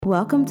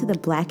Welcome to the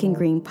Black and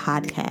Green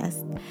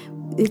podcast.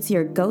 It's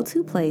your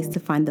go-to place to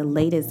find the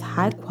latest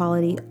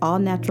high-quality,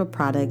 all-natural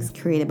products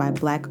created by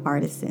Black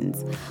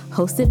artisans.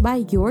 Hosted by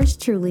yours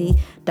truly,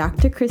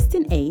 Dr.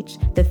 Kristen H.,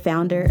 the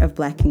founder of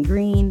Black and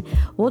Green.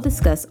 We'll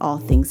discuss all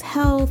things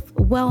health,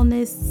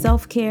 wellness,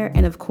 self-care,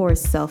 and of course,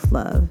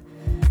 self-love.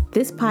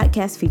 This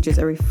podcast features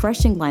a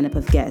refreshing lineup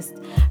of guests,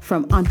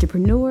 from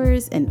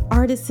entrepreneurs and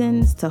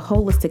artisans to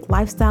holistic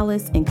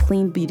lifestylists and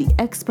clean beauty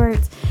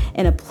experts,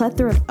 and a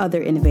plethora of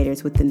other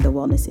innovators within the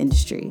wellness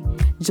industry.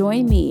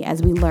 Join me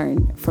as we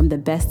learn from the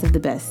best of the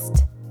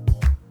best.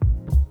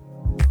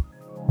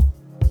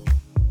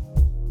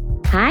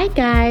 Hi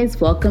guys,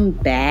 welcome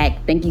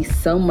back. Thank you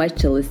so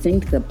much for listening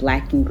to the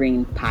Black and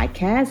Green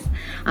podcast.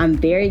 I'm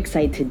very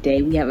excited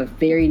today. We have a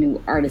very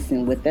new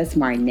artisan with us,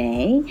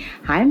 Marnay.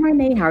 Hi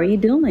Marnay, how are you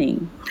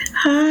doing?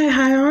 Hi,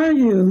 how are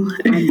you?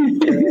 I'm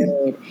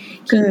good.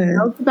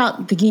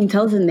 Can you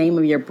tell us the name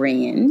of your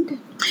brand?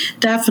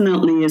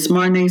 Definitely, it's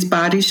Marnay's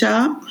Body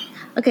Shop.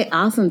 Okay,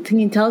 awesome. Can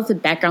you tell us the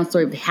background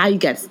story of how you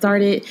got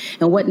started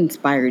and what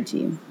inspired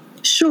you?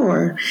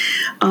 Sure.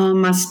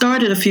 I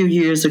started a few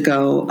years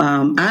ago.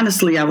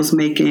 Honestly, I was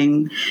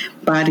making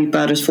body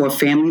butters for a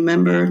family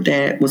member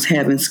that was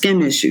having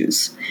skin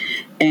issues.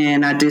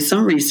 And I did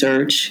some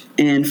research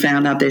and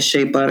found out that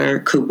shea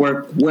butter could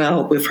work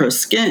well with her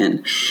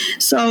skin.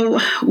 So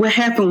what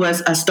happened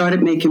was I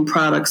started making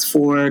products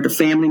for the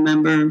family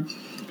member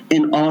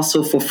and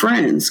also for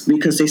friends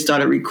because they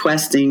started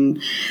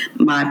requesting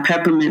my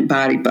peppermint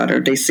body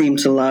butter. They seemed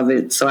to love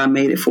it, so I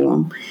made it for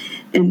them.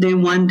 And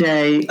then one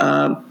day,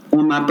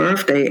 on my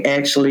birthday,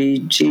 actually,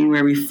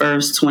 January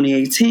 1st,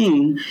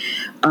 2018,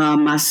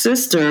 my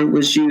sister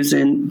was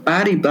using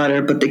body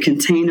butter, but the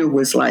container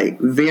was like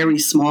very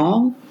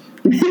small.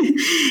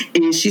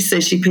 And she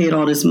said she paid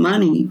all this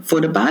money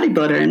for the body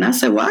butter. And I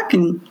said, well, I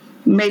can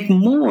make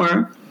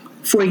more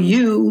for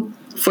you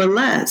for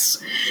less.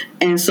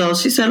 And so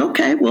she said,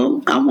 okay,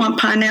 well, I want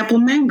pineapple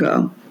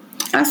mango.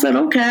 I said,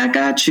 okay, I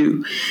got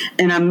you.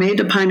 And I made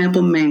the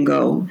pineapple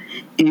mango,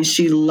 and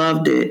she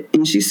loved it.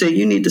 And she said,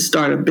 you need to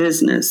start a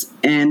business.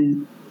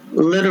 And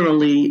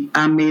literally,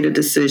 I made a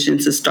decision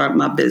to start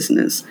my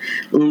business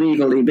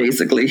legally,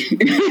 basically,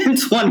 in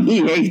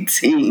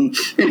 2018.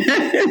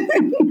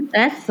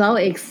 That's so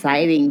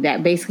exciting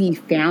that basically you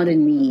found a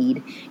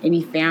need, and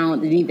you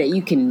found the need that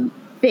you can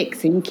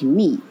fix and you can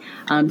meet.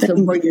 So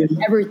were you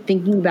ever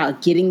thinking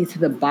about getting into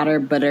the body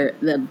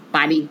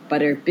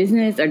butter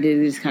business, or did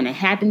it just kind of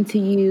happen to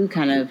you?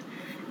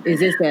 Is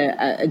this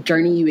a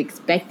journey you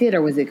expected,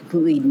 or was it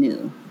completely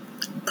new?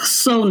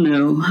 So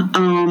new.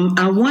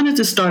 I wanted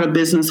to start a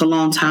business a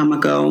long time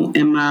ago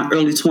in my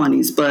early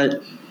 20s,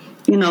 but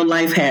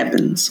life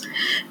happens.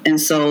 And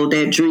so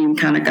that dream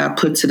kind of got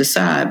put to the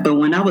side. But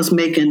when I was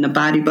making the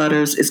body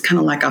butters, it's kind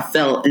of like I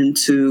fell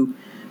into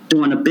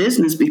doing a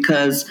business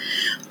because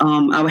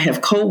I would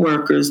have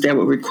coworkers that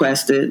would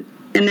request it.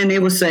 And then they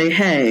would say,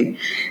 hey,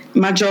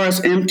 my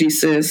jar's empty,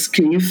 sis.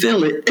 Can you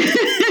fill it?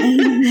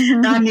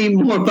 I need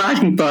more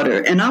body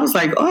butter. And I was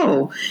like,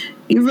 oh,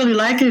 you really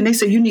like it? And they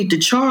said, you need to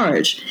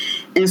charge.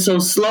 And so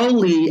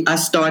slowly I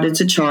started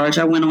to charge.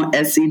 I went on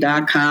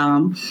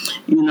Etsy.com.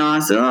 I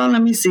said, oh,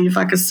 let me see if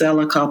I could sell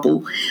a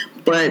couple.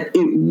 But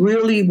it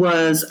really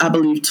was, I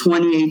believe,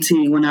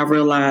 2018 when I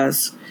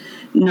realized,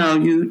 no,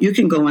 you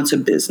can go into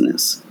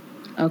business.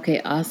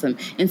 Okay, awesome.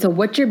 And so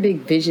what's your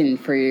big vision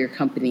for your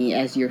company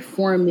as you're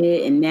forming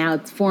it, and now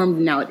it's formed,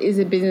 now it is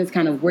a business,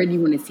 kind of where do you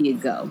want to see it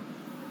go?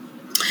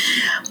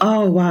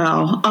 Oh,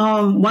 wow.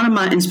 One of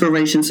my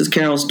inspirations is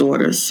Carol's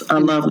Daughters. I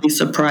love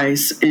Lisa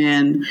Price.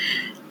 And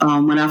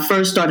when I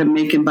first started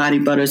making body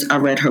butters, I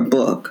read her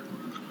book.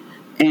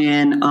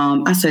 And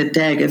I said,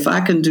 Dag, if I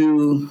can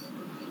do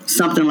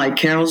something like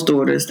Carol's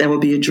Daughters, that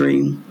would be a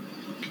dream.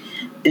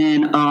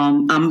 And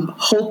I'm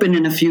hoping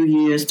in a few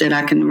years that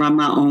I can run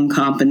my own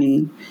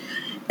company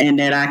and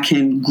that I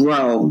can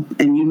grow.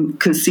 And you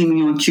could see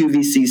me on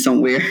QVC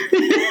somewhere.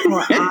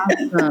 Well,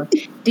 awesome.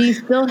 Do you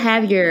still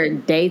have your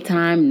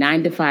daytime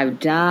 9-to-5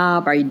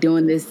 job? Are you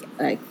doing this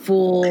like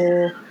full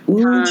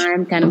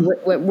time? Kind of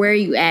where are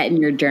you at in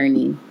your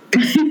journey?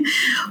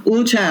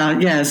 Ooh,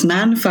 child, yes,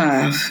 9 to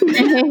 5.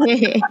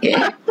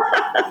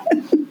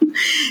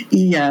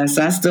 Yes,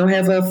 I still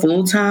have a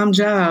full-time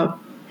job.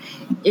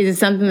 Is it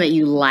something that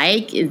you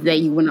like? Is that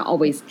you want to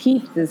always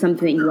keep? Is it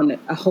something that you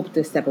want to hope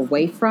to step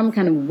away from?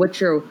 Kind of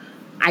what's your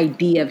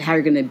idea of how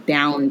you're going to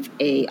balance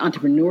a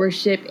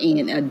entrepreneurship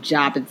and a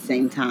job at the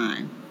same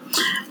time?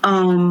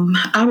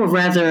 I would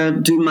rather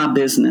do my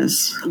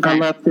business. Okay. I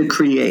love to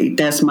create.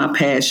 That's my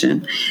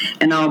passion.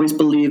 And I always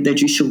believe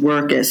that you should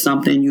work at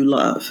something you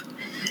love.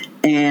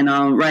 And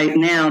right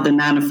now, the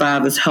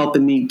 9-to-5 is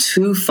helping me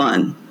to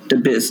fund the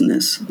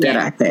business that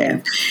I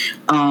have.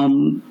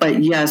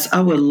 But yes,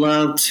 I would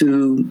love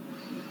to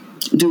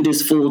do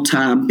this full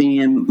time,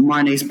 being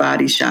Marnay's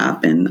Body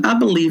Shop. And I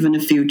believe in the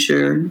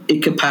future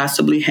it could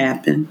possibly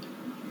happen.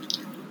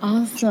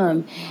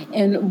 Awesome.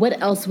 And what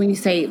else when you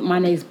say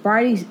Marnay's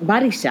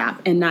Body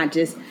Shop and not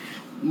just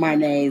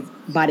Marnay's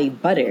body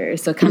butter.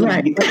 So kind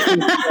right. of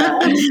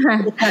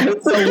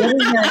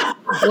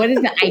what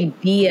is the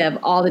idea of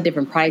all the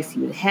different products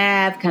you would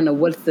have? Kind of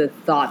what's the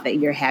thought that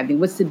you're having?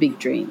 What's the big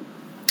dream?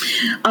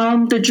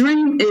 The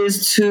dream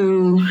is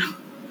to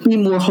be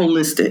more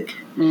holistic.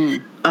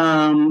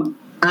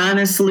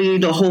 Honestly,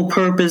 the whole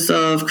purpose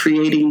of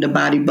creating the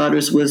body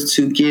butters was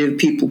to give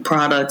people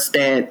products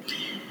that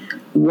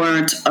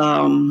weren't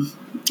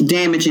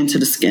damaging to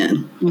the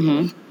skin.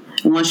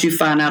 Once you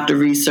find out the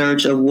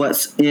research of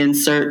what's in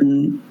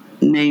certain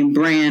name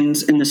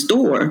brands in the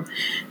store,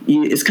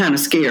 it's kind of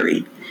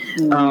scary.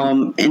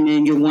 And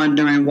then you're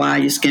wondering why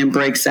your skin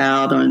breaks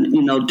out on,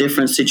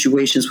 different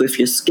situations with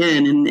your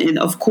skin. And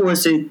of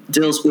course, it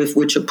deals with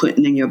what you're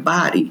putting in your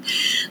body.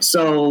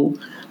 So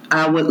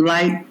I would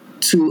like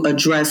to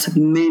address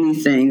many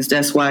things.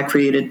 That's why I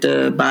created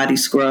the body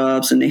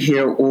scrubs and the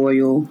hair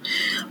oil,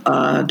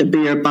 the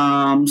beard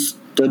balms,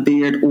 the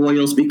beard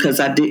oils, because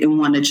I didn't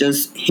want to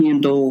just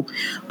handle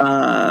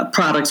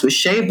products with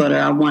shea butter.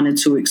 I wanted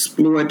to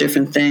explore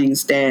different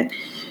things that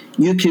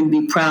you can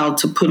be proud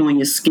to put on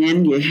your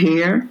skin, your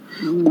hair,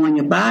 on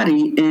your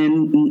body,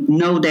 and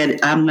know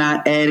that I'm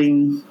not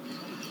adding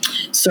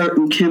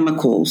certain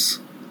chemicals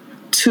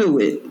to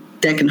it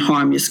that can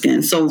harm your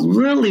skin. So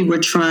really, we're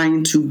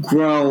trying to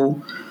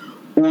grow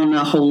on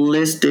a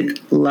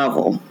holistic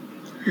level.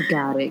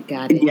 Got it.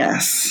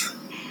 Yes.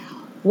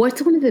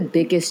 What's one of the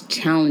biggest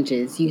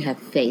challenges you have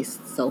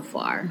faced so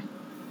far?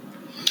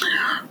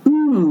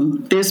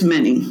 There's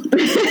many.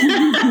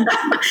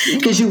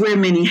 Because you wear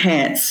many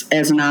hats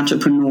as an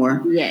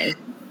entrepreneur. Yes.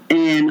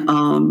 And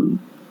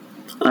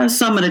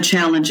some of the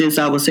challenges,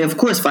 I would say, of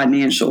course,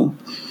 financial,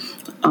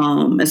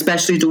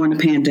 especially during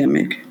the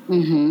pandemic.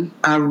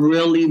 I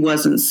really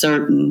wasn't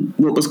certain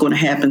what was going to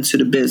happen to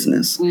the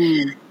business.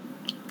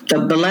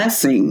 The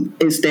blessing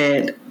is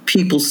that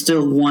people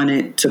still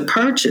wanted to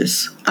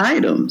purchase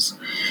items.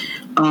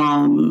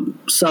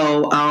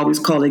 So I always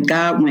call it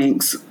God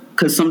winks,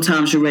 because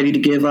sometimes you're ready to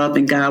give up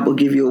and God will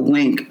give you a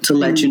wink to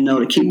let you know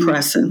to keep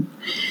pressing.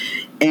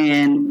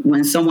 And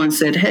when someone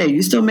said, hey,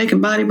 you still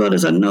making body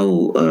butters? I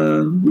know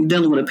we're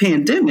dealing with a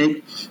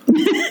pandemic.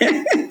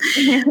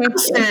 I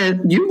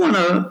said, you want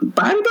a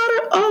body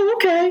butter? Oh,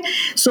 okay.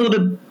 So the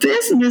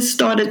business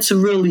started to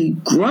really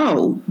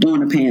grow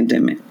during the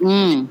pandemic.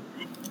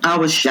 I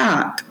was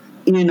shocked.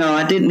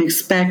 I didn't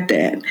expect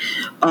that.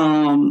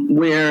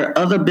 Where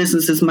other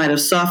businesses might have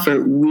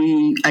suffered,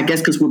 I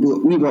guess because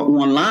we were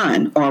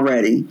online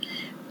already,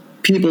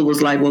 people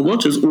was like, well, we'll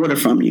just order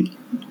from you.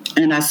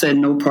 And I said,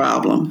 no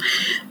problem.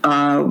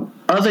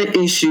 Other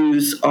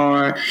issues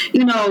are,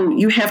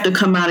 you have to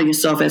come out of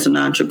yourself as an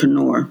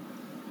entrepreneur.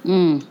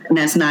 And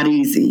that's not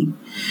easy.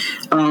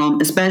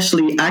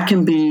 Especially, I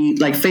can be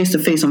like face to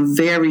face, I'm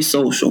very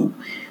social,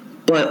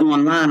 but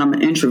online I'm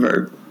an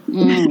introvert.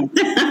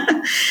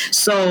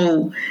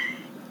 So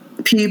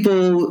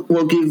people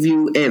will give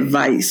you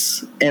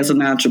advice as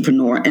an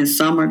entrepreneur, and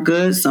some are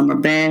good, some are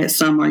bad,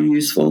 some are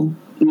useful,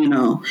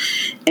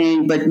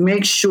 but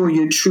make sure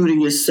you're true to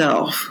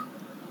yourself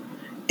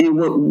and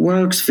what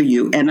works for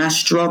you. And I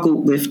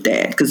struggled with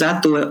that because I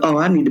thought,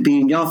 I need to be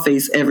in your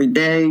face every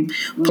day,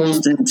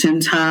 posting 10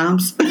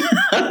 times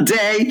a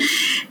day.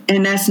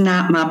 And that's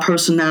not my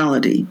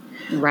personality.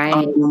 Right.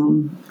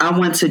 I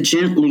want to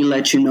gently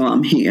let you know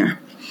I'm here.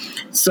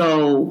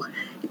 So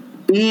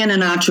being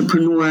an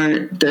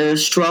entrepreneur, the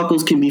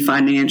struggles can be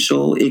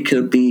financial. It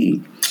could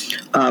be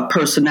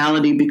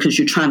personality, because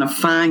you're trying to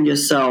find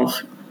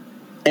yourself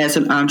as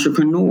an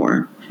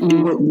entrepreneur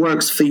and what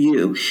works for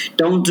you.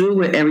 Don't do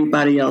what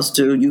everybody else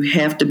do. You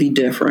have to be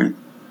different.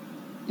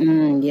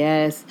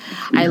 Yes.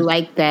 I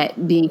like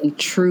that, being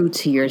true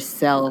to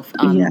yourself.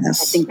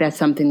 Yes. I think that's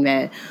something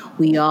that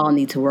we all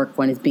need to work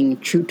on, is being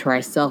true to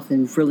ourselves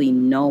and really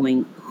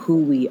knowing who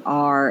we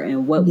are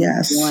and what we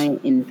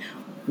want, and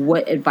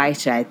what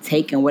advice should I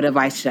take and what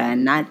advice should I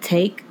not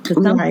take.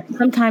 Because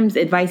sometimes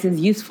advice is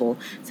useful.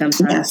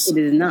 Sometimes it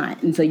is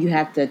not. And so you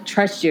have to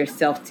trust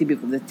yourself to be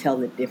able to tell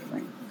the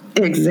difference.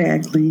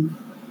 Exactly. You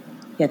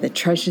have to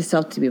trust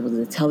yourself to be able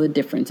to tell the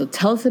difference. So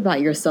tell us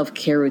about your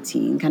self-care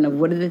routine. Kind of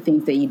what are the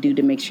things that you do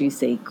to make sure you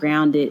stay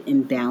grounded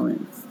and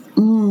balanced?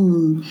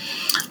 Working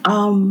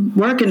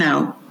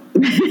out.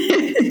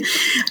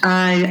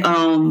 I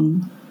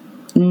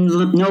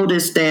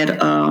noticed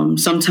that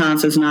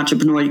sometimes as an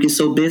entrepreneur, you get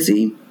so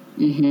busy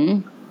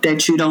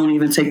that you don't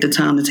even take the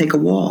time to take a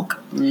walk.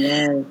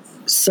 Yes.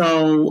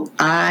 So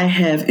I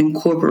have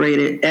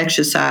incorporated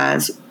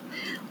exercise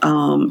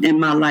in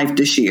my life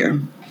this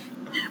year,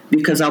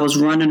 because I was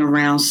running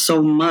around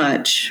so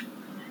much,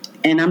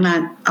 and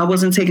I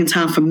wasn't taking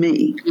time for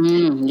me.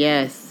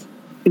 Yes.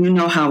 You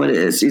know how it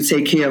is. You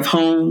take care of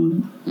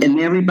home and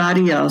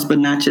everybody else, but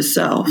not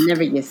yourself.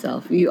 Never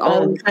yourself. You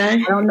always.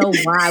 I don't know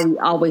why we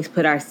always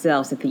put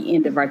ourselves at the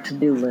end of our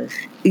to-do list.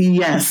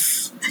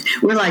 Yes.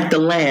 We're like the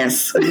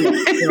last.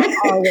 We're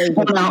always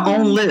on our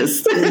own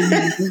list.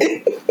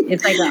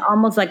 It's like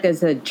almost like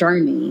it's a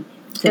journey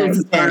to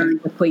learn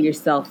to put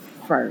yourself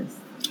first.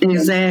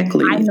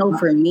 Exactly. I know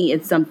for me,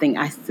 it's something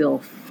I still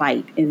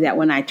fight, is that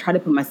when I try to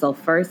put myself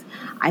first,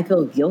 I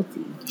feel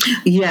guilty.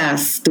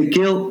 Yes, the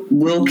guilt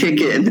will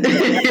kick in.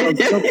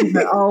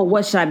 Oh,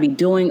 what should I be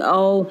doing?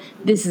 Oh,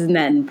 this isn't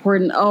that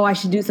important. Oh, I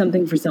should do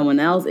something for someone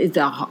else. It's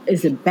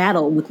a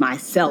battle with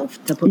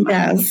myself to put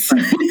myself Yes,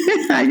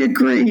 first. I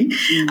agree.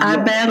 Yes. I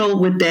battle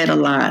with that a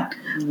lot,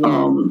 you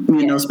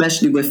know,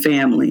 especially with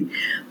family.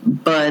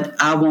 But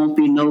I won't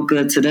be no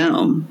good to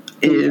them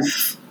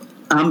if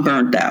I'm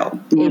burnt out,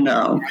 you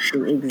know.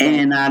 Exactly.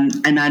 And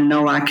I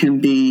know I can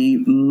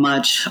be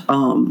much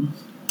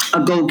a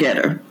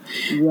go-getter.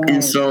 Yes.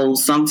 And so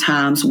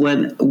sometimes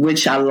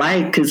which I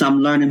like, because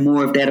I'm learning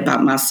more of that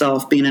about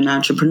myself being an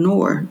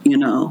entrepreneur, you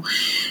know.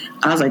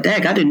 I was like,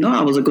 dang, I didn't know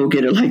I was a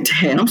go-getter like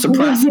that. I'm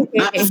surprised with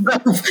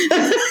myself.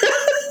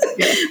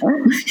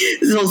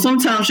 So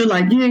sometimes you're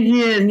like, yeah,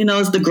 you know,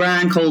 it's the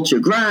grind culture.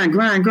 Grind.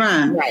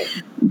 Right.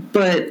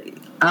 But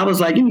I was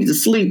like, you need to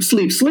sleep.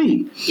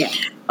 Yeah.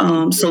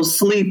 So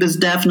sleep is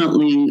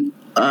definitely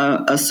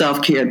a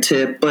self-care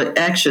tip, but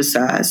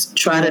exercise.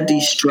 Try to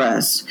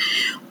de-stress.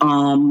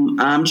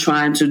 I'm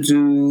trying to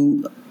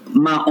do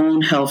my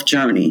own health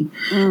journey,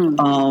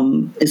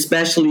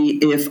 especially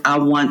if I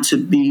want to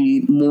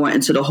be more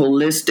into the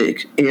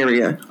holistic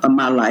area of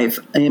my life.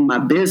 In my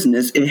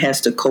business, it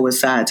has to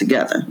coincide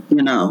together,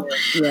 you know.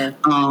 Yeah.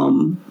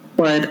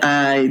 But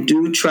I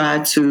do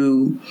try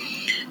to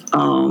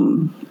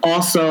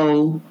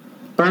also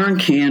burn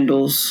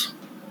candles,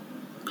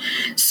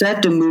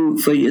 set the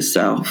mood for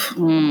yourself.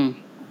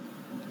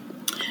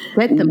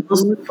 Set the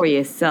mood for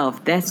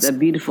yourself. That's a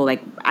beautiful,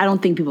 I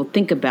don't think people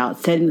think about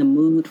setting the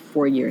mood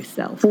for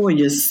yourself. For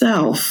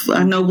yourself.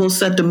 I know we'll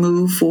set the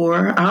mood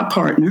for our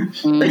partner.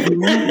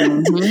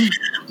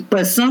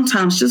 But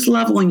sometimes just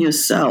love on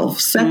yourself.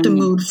 Set the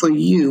mood for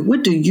you.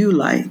 What do you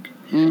like?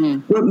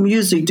 What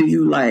music do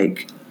you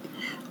like?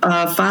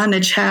 Find a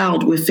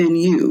child within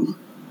you.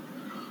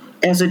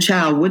 As a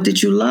child, what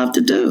did you love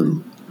to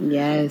do?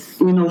 Yes.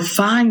 You know,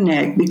 find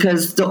that,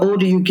 because the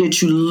older you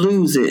get, you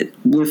lose it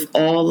with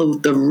all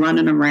of the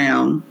running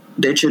around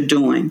that you're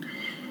doing.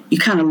 You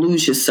kind of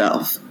lose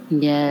yourself.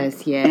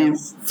 Yes. And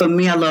for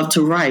me, I love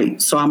to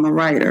write, so I'm a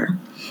writer.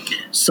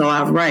 So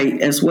I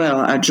write as well.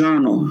 I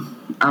journal.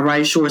 I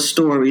write short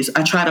stories.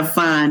 I try to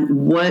find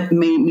what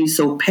made me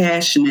so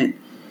passionate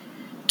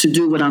to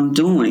do what I'm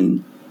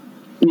doing.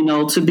 You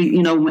know, to be,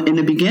 you know, in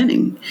the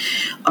beginning.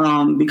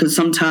 Because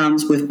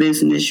sometimes with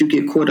business, you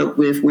get caught up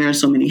with wearing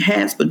so many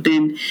hats, but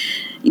then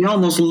you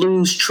almost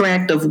lose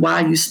track of why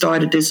you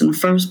started this in the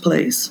first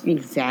place.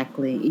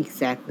 Exactly.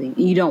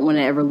 You don't want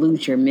to ever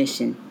lose your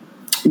mission.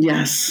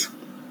 Yes.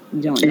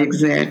 You don't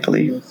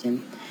exactly. Lose your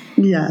mission.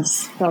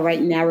 Yes. So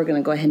right now we're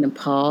going to go ahead and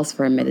pause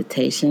for a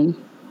meditation.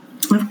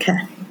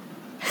 Okay.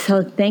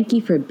 So thank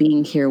you for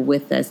being here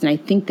with us. And I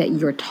think that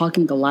you're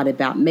talking a lot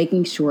about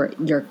making sure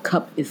your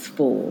cup is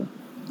full.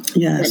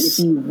 Yes. That if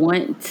you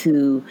want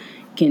to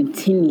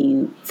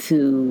continue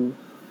to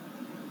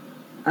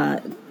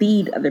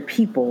feed other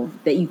people,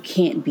 that you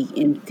can't be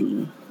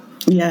empty.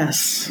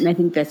 Yes. And I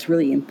think that's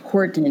really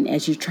important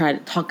as you try to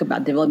talk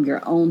about developing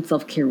your own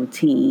self-care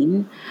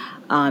routine,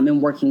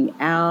 and working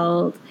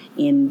out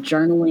and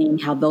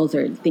journaling, how those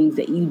are things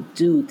that you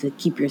do to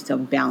keep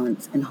yourself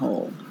balanced and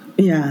whole.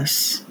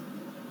 Yes.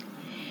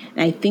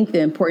 And I think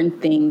the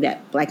important thing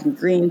that Black and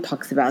Green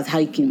talks about is how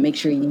you can make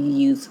sure you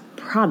use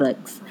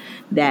products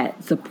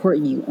that support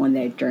you on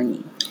that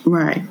journey.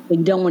 Right.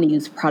 You don't want to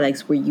use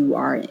products where you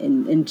are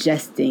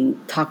ingesting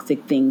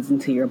toxic things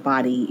into your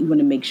body. You want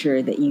to make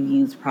sure that you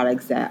use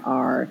products that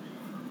are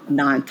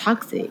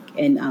non-toxic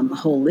and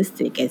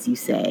holistic, as you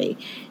say.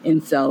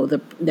 And so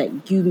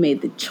that you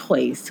made the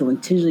choice to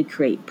intentionally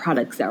create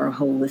products that are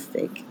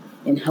holistic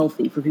and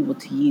healthy for people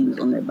to use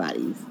on their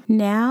bodies.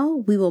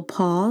 Now we will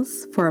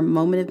pause for a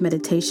moment of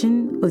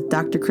meditation with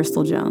Dr.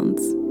 Crystal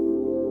Jones.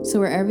 So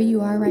wherever you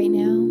are right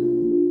now,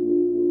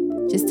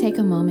 just take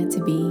a moment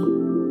to be.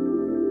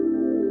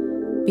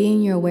 Be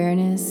in your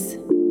awareness,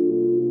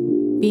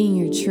 be in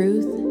your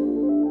truth,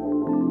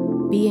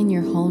 be in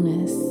your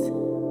wholeness.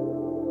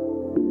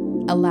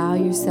 Allow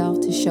yourself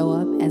to show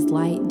up as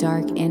light,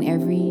 dark, and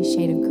every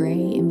shade of gray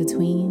in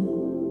between.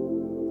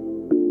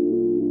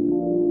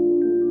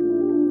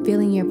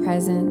 Feeling your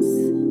presence,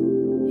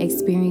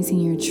 experiencing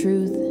your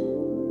truth.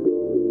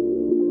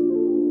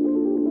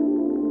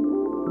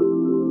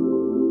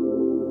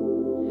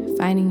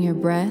 Finding your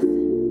breath.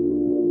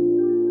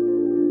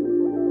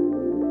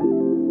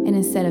 And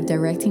instead of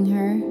directing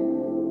her,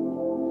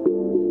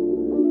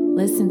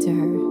 listen to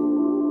her.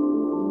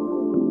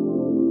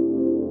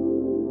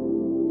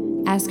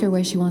 Ask her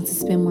where she wants to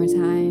spend more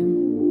time,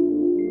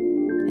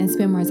 and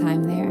spend more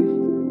time there.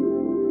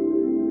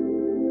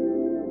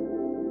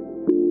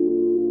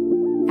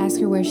 Ask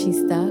her where she's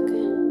stuck,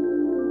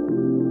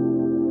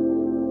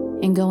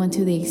 and go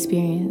into the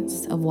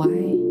experience of why.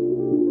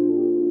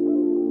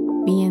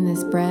 Be in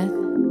this breath,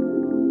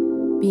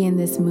 be in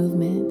this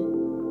movement,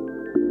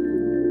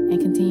 and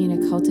continue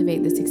to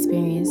cultivate this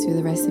experience through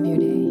the rest of your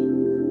day.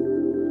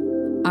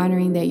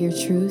 Honoring that your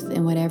truth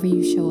and whatever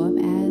you show up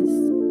as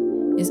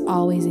is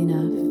always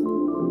enough.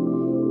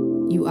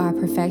 You are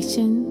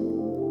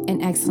perfection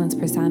and excellence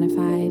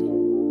personified.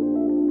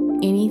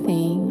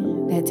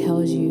 Anything that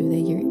tells you that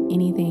you're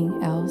anything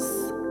else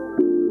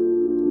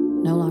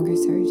no longer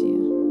serves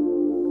you.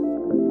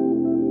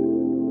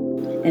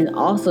 And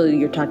also,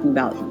 you're talking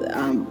about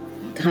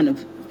kind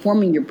of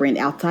forming your brand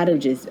outside of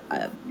just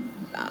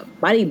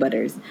body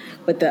butters,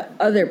 but the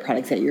other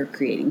products that you're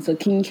creating. So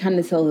can you kind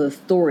of tell the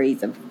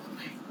stories of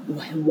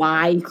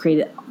why you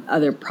created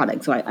other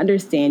products? So I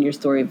understand your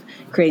story of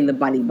creating the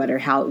body butter,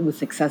 how it was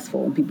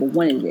successful and people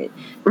wanted it.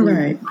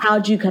 Right. How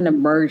did you kind of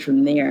merge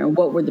from there? And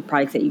what were the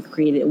products that you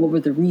created? And what were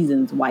the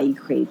reasons why you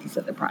created these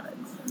other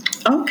products?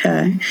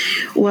 Okay.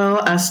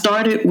 Well, I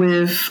started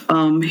with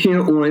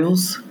hair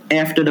oils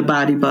after the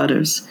body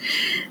butters.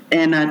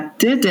 And I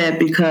did that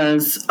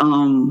because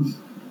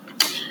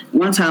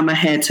one time I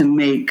had to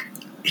make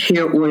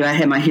hair oil. I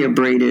had my hair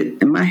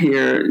braided, and my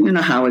hair, you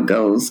know how it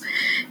goes.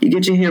 You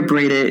get your hair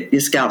braided,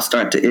 your scalp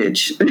start to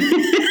itch.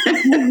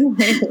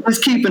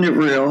 Just keeping it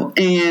real.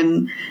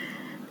 And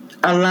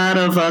a lot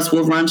of us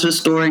will run to the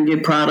store and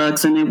get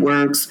products, and it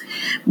works.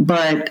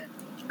 But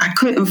I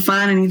couldn't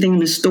find anything in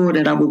the store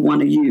that I would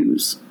want to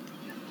use.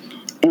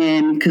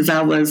 And because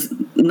I was,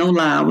 no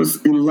lie, I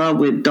was in love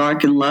with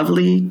Dark and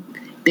Lovely.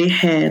 They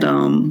had,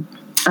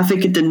 I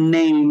forget the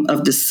name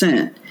of the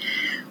scent,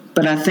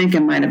 but I think it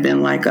might have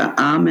been like an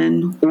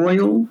almond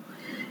oil.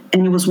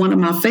 And it was one of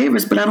my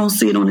favorites, but I don't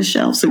see it on the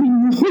shelves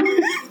anymore.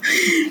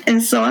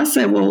 And so I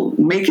said, well,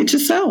 make it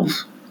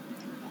yourself.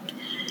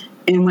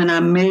 And when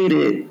I made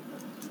it,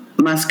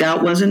 my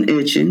scalp wasn't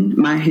itching.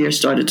 My hair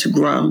started to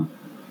grow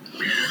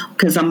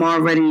because I'm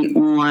already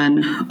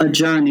on a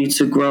journey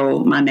to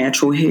grow my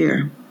natural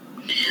hair.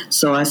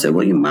 So I said,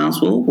 well, you might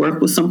as well work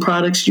with some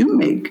products you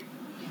make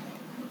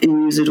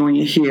and use it on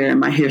your hair. And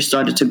my hair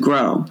started to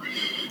grow.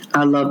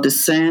 I love the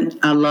scent.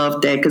 I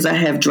love that because I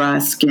have dry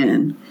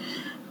skin.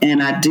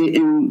 And I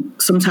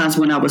didn't, sometimes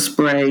when I would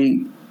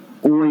spray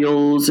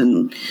oils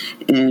and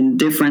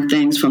different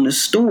things from the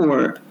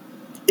store,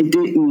 it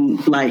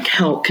didn't like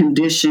help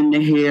condition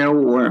the hair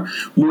or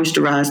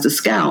moisturize the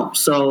scalp.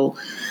 So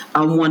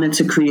I wanted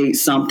to create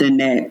something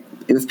that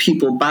if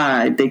people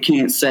buy, they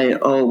can't say,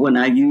 oh, when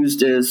I use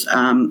this,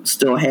 I'm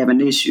still having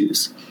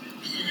issues.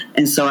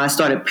 And so I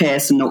started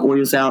passing the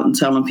oils out and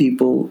telling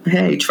people,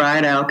 hey, try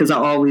it out. Because I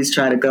always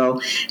try to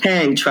go,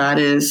 hey, try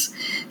this,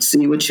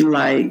 see what you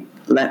like,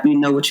 let me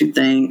know what you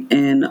think.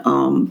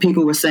 And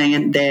people were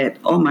saying that,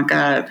 oh, my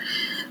God,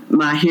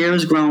 my hair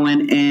is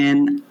growing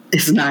and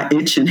it's not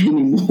itching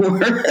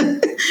anymore.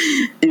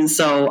 And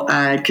so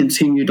I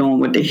continued on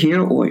with the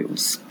hair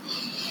oils.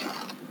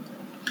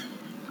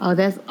 Oh,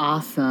 that's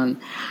awesome.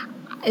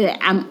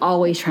 I'm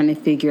always trying to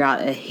figure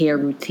out a hair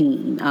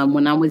routine.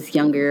 When I was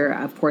younger,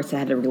 of course, I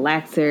had a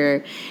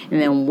relaxer.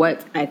 And then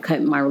I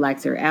cut my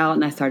relaxer out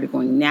and I started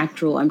going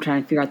natural. I'm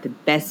trying to figure out the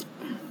best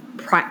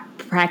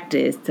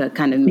practice to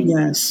kind of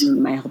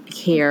maintain my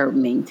hair,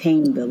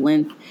 maintain the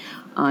length.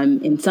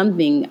 And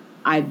something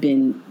I've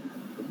been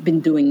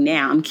doing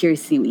now, I'm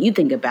curious to see what you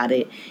think about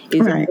it,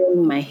 is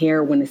holding my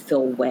hair when it's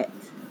still wet.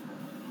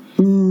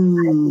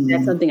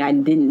 That's something I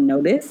didn't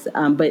notice,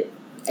 but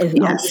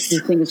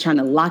this thing is trying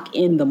to lock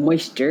in the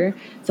moisture.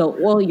 So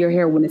oil your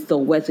hair when it's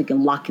still wet so you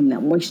can lock in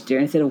that moisture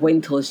instead of waiting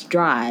until it's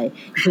dry.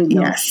 So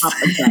so that's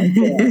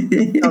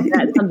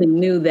something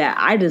new that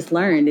I just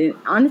learned. And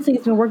honestly,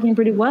 it's been working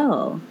pretty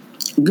well.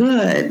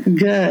 Good.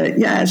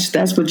 Yes,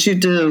 that's what you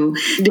do.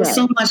 There's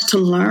so much to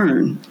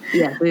learn.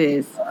 Yeah, it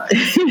is.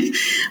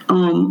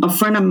 A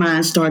friend of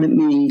mine started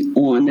me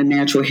on the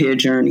natural hair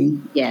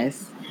journey.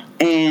 Yes.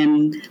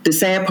 And the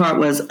sad part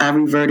was I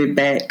reverted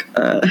back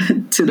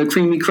to the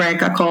creamy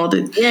crack, I called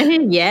it.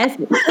 Yes.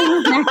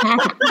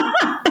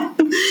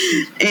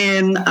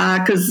 And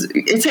because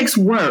it takes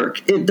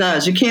work. It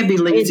does. You can't be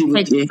lazy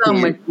with your hair. It takes so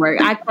much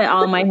work. I cut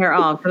all my hair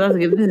off because I was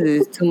like, this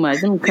is too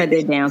much. Let me cut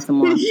that down some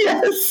more.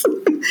 Yes.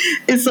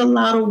 It's a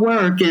lot of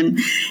work. And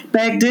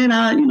back then,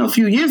 a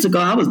few years ago,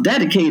 I was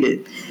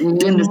dedicated. Mm-hmm.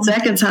 Then the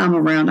second time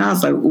around, I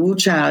was like, ooh,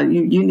 child,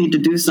 you need to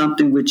do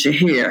something with your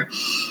hair.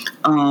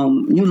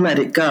 You let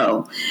it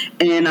go.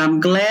 And I'm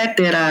glad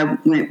that I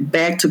went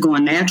back to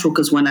going natural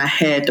because when I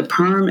had the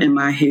perm in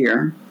my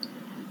hair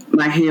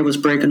was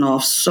breaking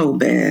off so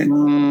bad.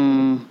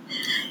 And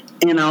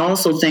I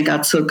also think I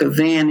took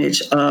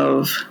advantage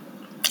of,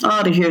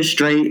 the hair's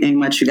straight, ain't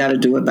much you got to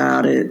do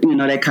about it,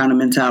 that kind of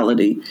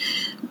mentality.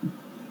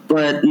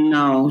 But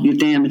no, you're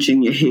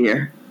damaging your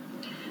hair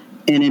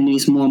and it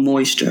needs more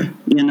moisture,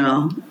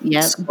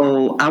 Yep.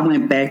 So I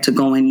went back to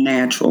going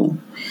natural.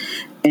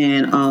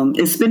 And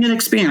it's been an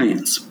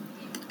experience.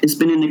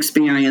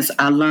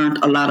 I learned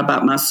a lot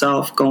about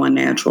myself going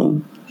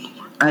natural.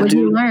 What did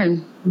you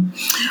learn?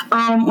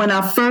 When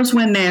I first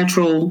went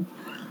natural,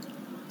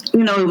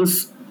 it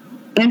was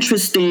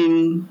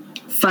interesting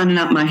finding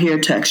out my hair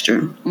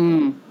texture.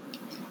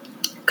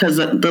 Because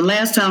the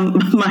last time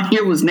my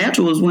hair was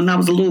natural was when I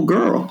was a little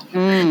girl.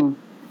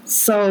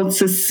 So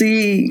to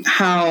see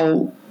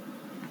how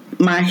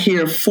my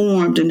hair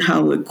formed and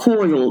how it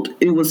coiled,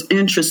 it was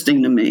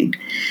interesting to me.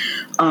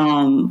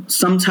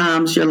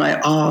 Sometimes you're like,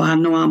 oh, I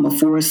know I'm a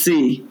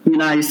 4C.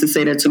 I used to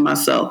say that to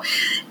myself.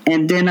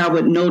 And then I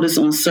would notice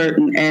on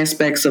certain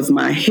aspects of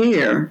my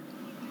hair,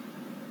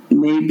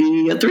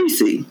 maybe a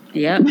 3C.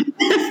 Yep.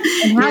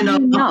 And how do you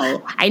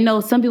know? I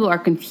know some people are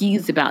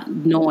confused about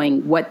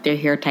knowing what their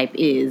hair type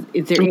is.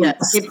 Is there any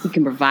tips you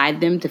can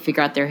provide them to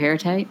figure out their hair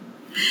type?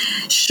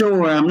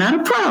 Sure. I'm not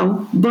a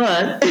pro,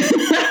 but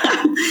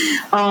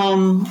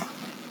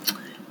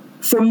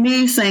for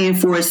me, saying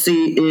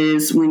 4C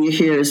is when your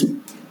hair is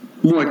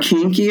more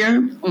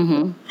kinkier,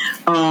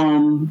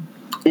 and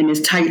it's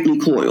tightly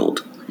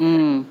coiled.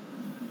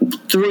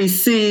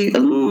 3C,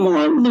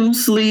 more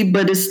loosely,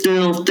 but it's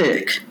still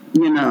thick,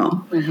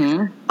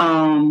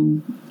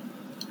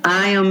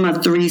 I am a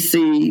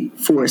 3C,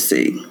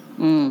 4C.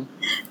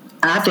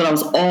 I thought I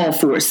was all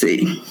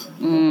 4C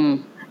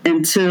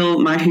until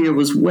my hair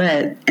was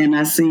wet, and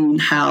I seen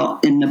how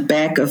in the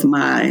back of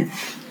my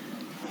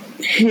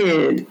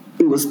head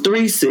it was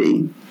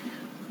 3C,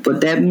 but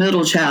that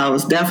middle child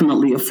was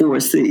definitely a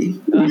 4C.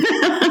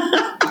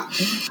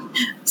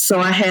 So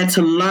I had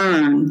to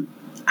learn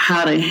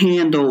how to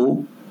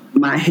handle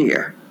my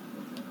hair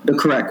the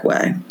correct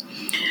way.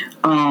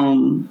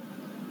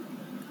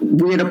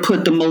 Where to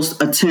put the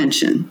most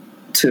attention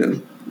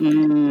to.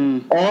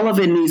 All of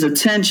it needs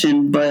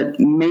attention, but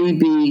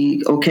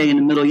maybe, in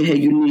the middle of your hair,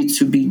 you need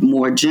to be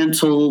more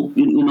gentle,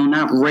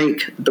 not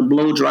rake the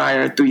blow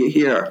dryer through your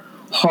hair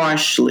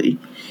harshly.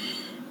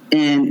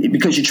 And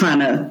because you're trying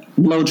to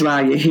blow dry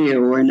your hair,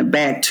 or in the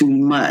back too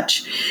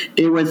much.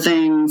 There were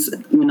things,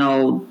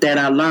 that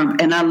I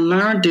learned. And I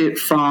learned it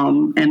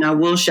from, and I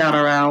will shout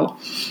her out,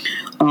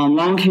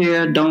 Long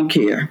Hair, Don't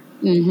Care.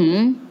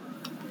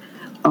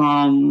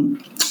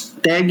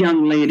 That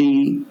young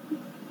lady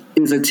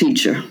is a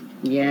teacher.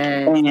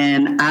 Yeah.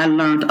 And I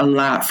learned a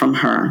lot from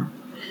her.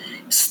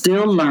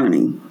 Still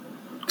learning,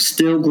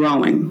 still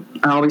growing.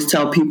 I always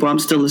tell people I'm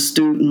still a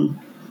student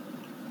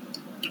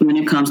when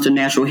it comes to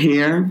natural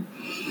hair,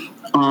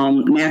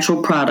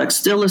 natural products.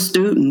 Still a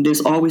student.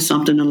 There's always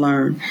something to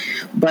learn.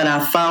 But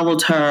I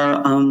followed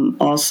her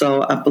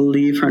also, I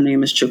believe her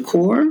name is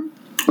Shakur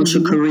or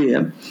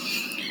Shakuria.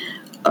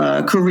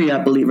 Korea,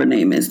 I believe her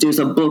name is. There's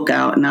a book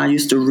out, and I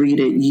used to read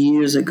it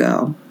years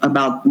ago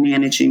about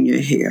managing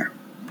your hair.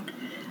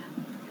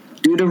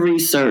 Do the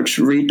research,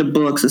 read the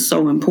books. It's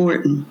so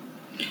important.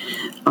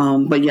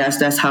 But yes,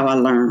 that's how I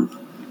learned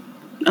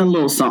a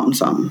little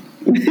something.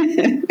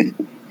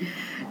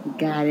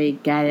 Got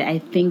it. I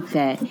think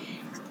that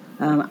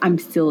I'm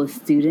still a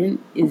student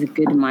is a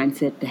good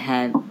mindset to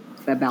have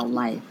about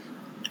life.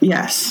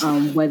 Yes.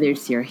 Whether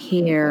it's your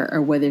hair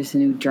or whether it's a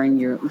new journey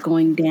you're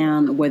going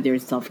down, whether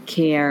it's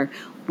self-care,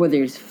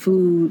 whether it's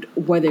food,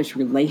 whether it's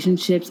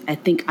relationships, I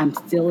think I'm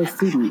still a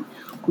student.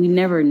 We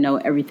never know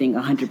everything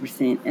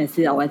 100%. And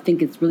so I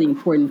think it's really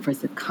important for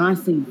us to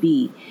constantly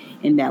be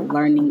in that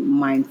learning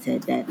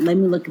mindset that let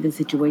me look at the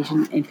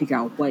situation and figure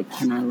out what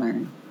can I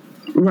learn.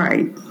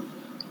 Right.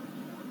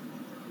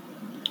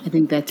 I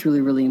think that's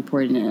really, really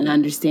important. And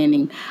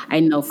understanding,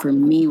 I know for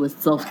me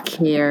with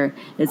self-care,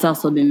 it's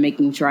also been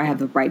making sure I have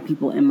the right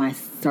people in my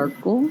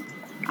circle.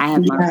 I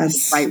have my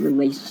right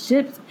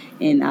relationships.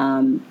 And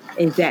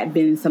has that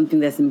been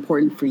something that's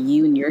important for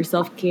you in your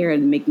self-care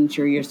and making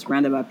sure you're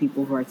surrounded by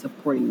people who are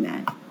supporting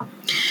that?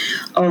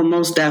 Oh,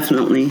 most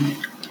definitely.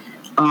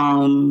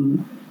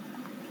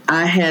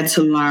 I had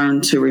to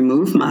learn to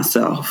remove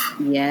myself.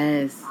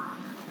 Yes.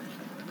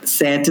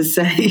 Sad to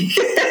say.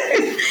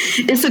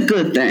 It's a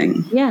good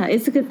thing. Yeah,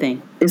 it's a good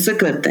thing. It's a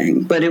good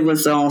thing. But it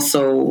was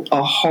also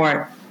a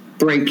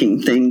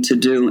heartbreaking thing to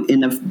do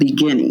in the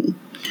beginning.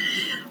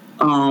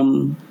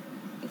 I'll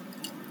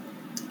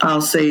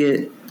say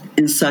it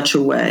in such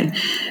a way.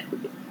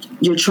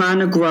 You're trying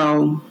to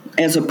grow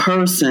as a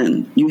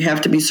person. You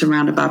have to be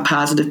surrounded by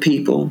positive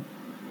people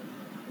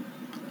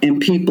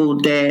and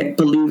people that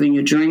believe in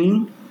your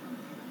dream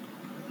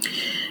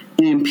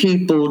and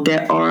people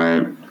that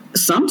are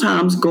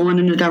sometimes going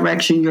in the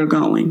direction you're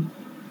going.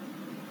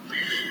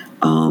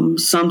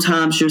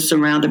 Sometimes you're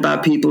surrounded by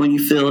people and you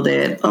feel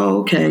that,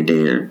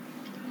 they're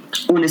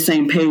on the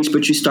same page,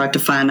 but you start to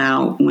find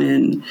out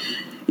when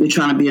you're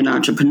trying to be an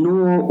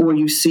entrepreneur or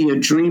you see a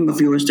dream of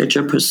yours that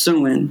you're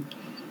pursuing,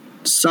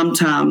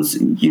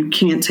 sometimes you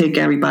can't take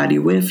everybody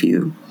with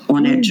you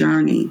on that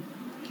journey.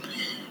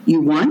 You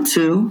want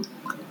to,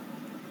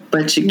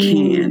 but you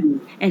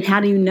can't. And how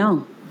do you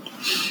know?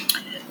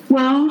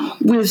 Well,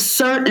 with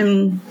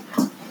certain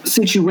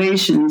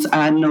situations,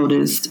 I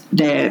noticed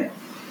that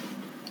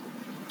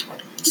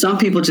some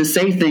people just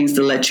say things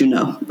to let you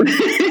know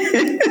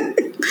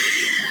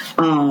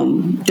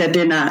that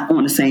they're not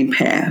on the same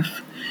path.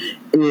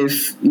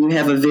 If you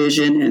have a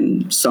vision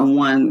and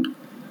someone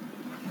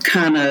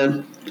kind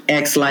of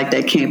acts like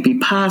that can't be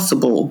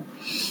possible,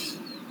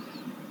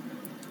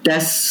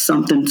 that's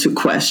something to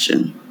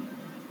question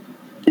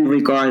in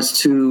regards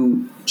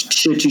to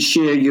should you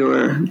share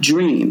your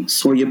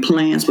dreams or your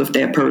plans with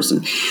that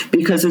person,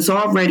 because it's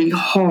already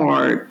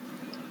hard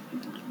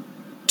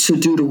to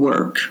do the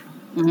work.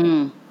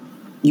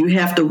 You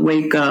have to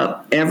wake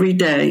up every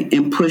day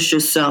and push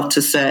yourself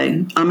to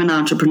say, I'm an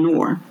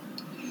entrepreneur.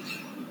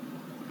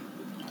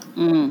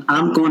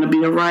 I'm going to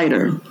be a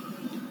writer.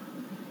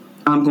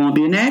 I'm going to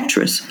be an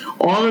actress.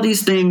 All of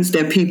these things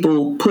that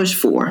people push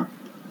for.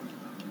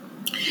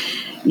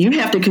 You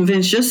have to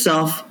convince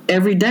yourself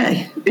every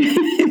day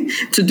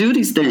to do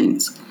these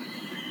things.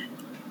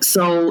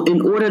 So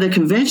in order to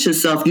convince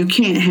yourself, you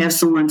can't have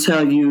someone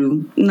tell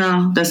you,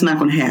 no, that's not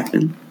going to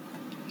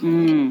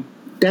happen.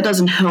 That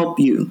doesn't help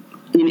you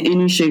in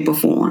any shape or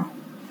form.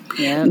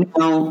 Yeah. You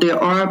know,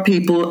 there are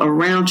people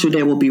around you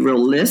that will be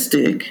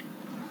realistic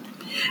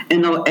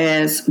and they'll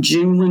ask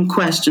genuine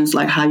questions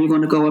like, how are you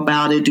going to go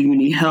about it? Do you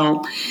need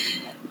help?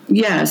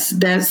 Yes,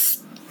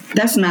 that's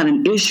not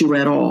an issue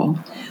at all.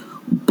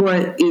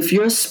 But if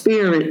your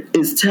spirit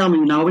is telling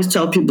you, and I always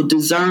tell people,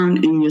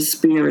 discern in your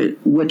spirit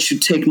what you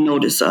take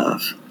notice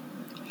of.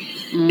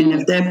 And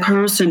if that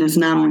person is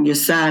not on your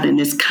side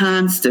and is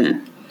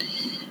constant,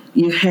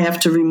 you have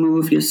to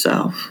remove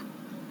yourself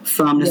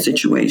from the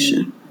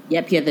situation.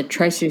 Yep, you have to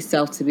trust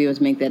yourself to be able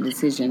to make that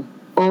decision.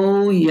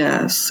 Oh,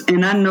 yes.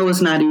 And I know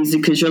it's not easy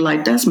because you're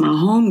like, that's my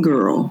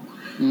homegirl.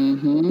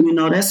 You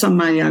know, that's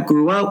somebody I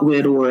grew up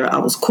with or I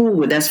was cool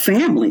with. That's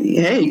family.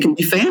 Hey, it can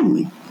be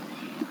family.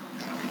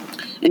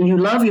 And you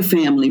love your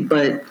family,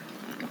 but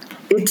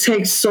it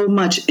takes so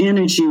much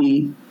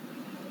energy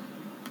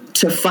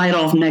to fight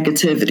off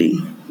negativity.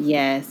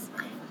 Yes.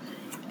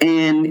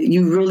 And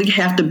you really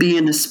have to be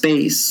in a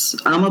space.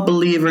 I'm a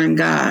believer in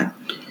God.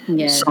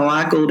 Yes. So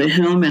I go to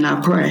him and I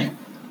pray.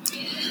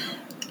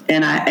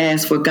 And I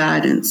ask for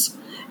guidance.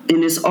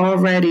 And it's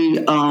already,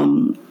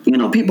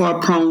 people are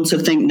prone to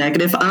think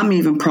negative. I'm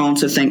even prone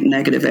to think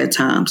negative at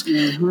times.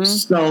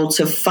 So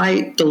to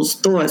fight those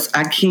thoughts,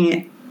 I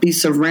can't be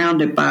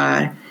surrounded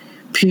by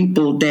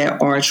people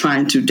that are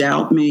trying to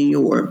doubt me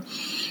or,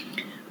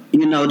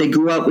 they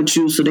grew up with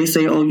you. So they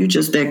say, oh, you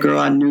just that girl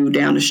I knew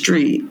down the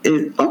street.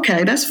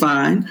 Okay, that's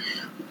fine.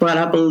 But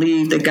I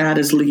believe that God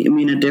is leading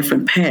me in a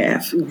different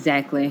path.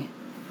 Exactly.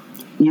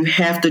 You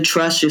have to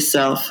trust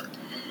yourself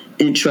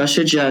and trust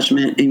your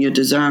judgment and your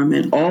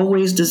discernment.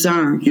 Always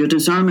discern. Your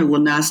discernment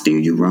will not steer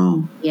you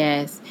wrong.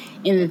 Yes.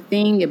 And the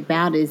thing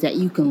about it is that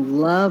you can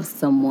love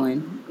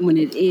someone when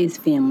it is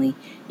family.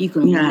 You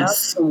can love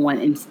someone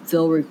and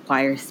still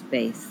require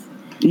space.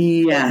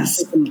 Yes.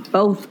 It can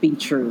both be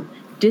true.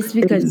 Just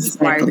because you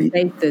require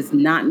space does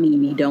not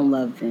mean you don't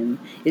love them.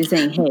 It's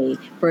saying, hey,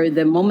 for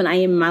the moment I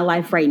am in my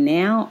life right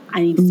now,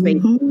 I need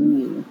space from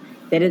you.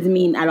 That doesn't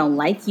mean I don't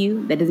like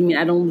you. That doesn't mean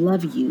I don't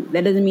love you.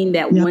 That doesn't mean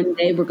that one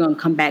day we're going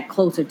to come back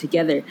closer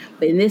together.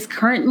 But in this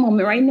current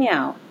moment right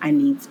now, I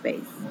need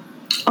space.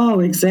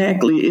 Oh,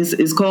 exactly.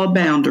 It's called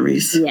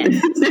boundaries.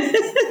 Yes.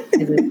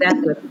 That's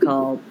exactly what it's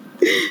called.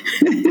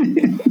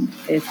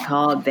 It's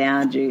called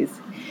boundaries.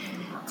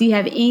 Do you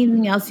have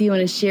anything else you want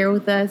to share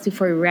with us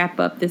before we wrap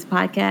up this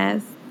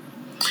podcast?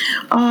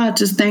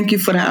 Just thank you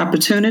for the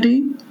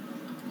opportunity.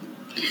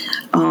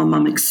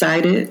 I'm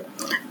excited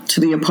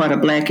to be a part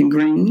of Black and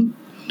Green.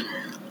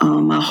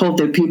 I hope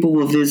that people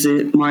will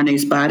visit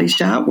Marnay's Body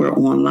Shop. We're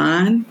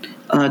online,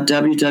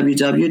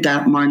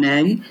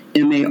 www.marnay,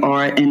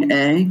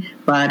 M-A-R-N-A,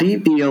 body,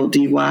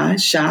 B-O-D-Y,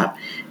 shop,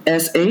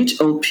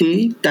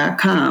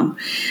 shop.com.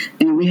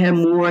 And we have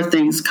more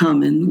things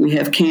coming. We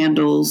have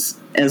candles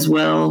as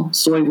well,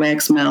 soy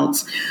wax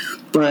melts.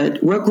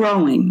 But we're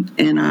growing,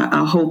 and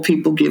I hope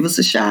people give us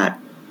a shot.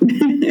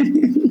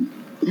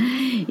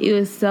 It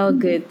was so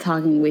good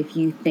talking with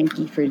you. Thank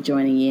you for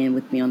joining in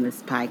with me on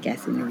this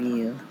podcast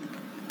interview.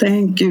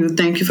 Thank you.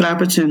 Thank you for the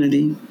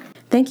opportunity.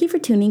 Thank you for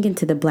tuning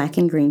into the Black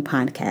and Green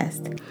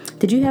podcast.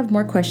 Did you have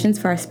more questions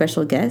for our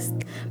special guest?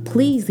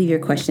 Please leave your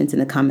questions in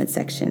the comment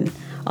section.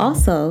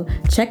 Also,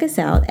 check us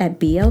out at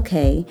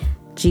blkgrn.com.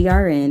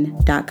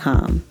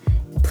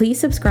 Please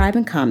subscribe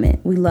and comment.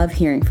 We love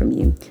hearing from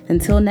you.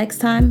 Until next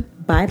time,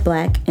 buy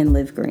Black and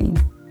live green.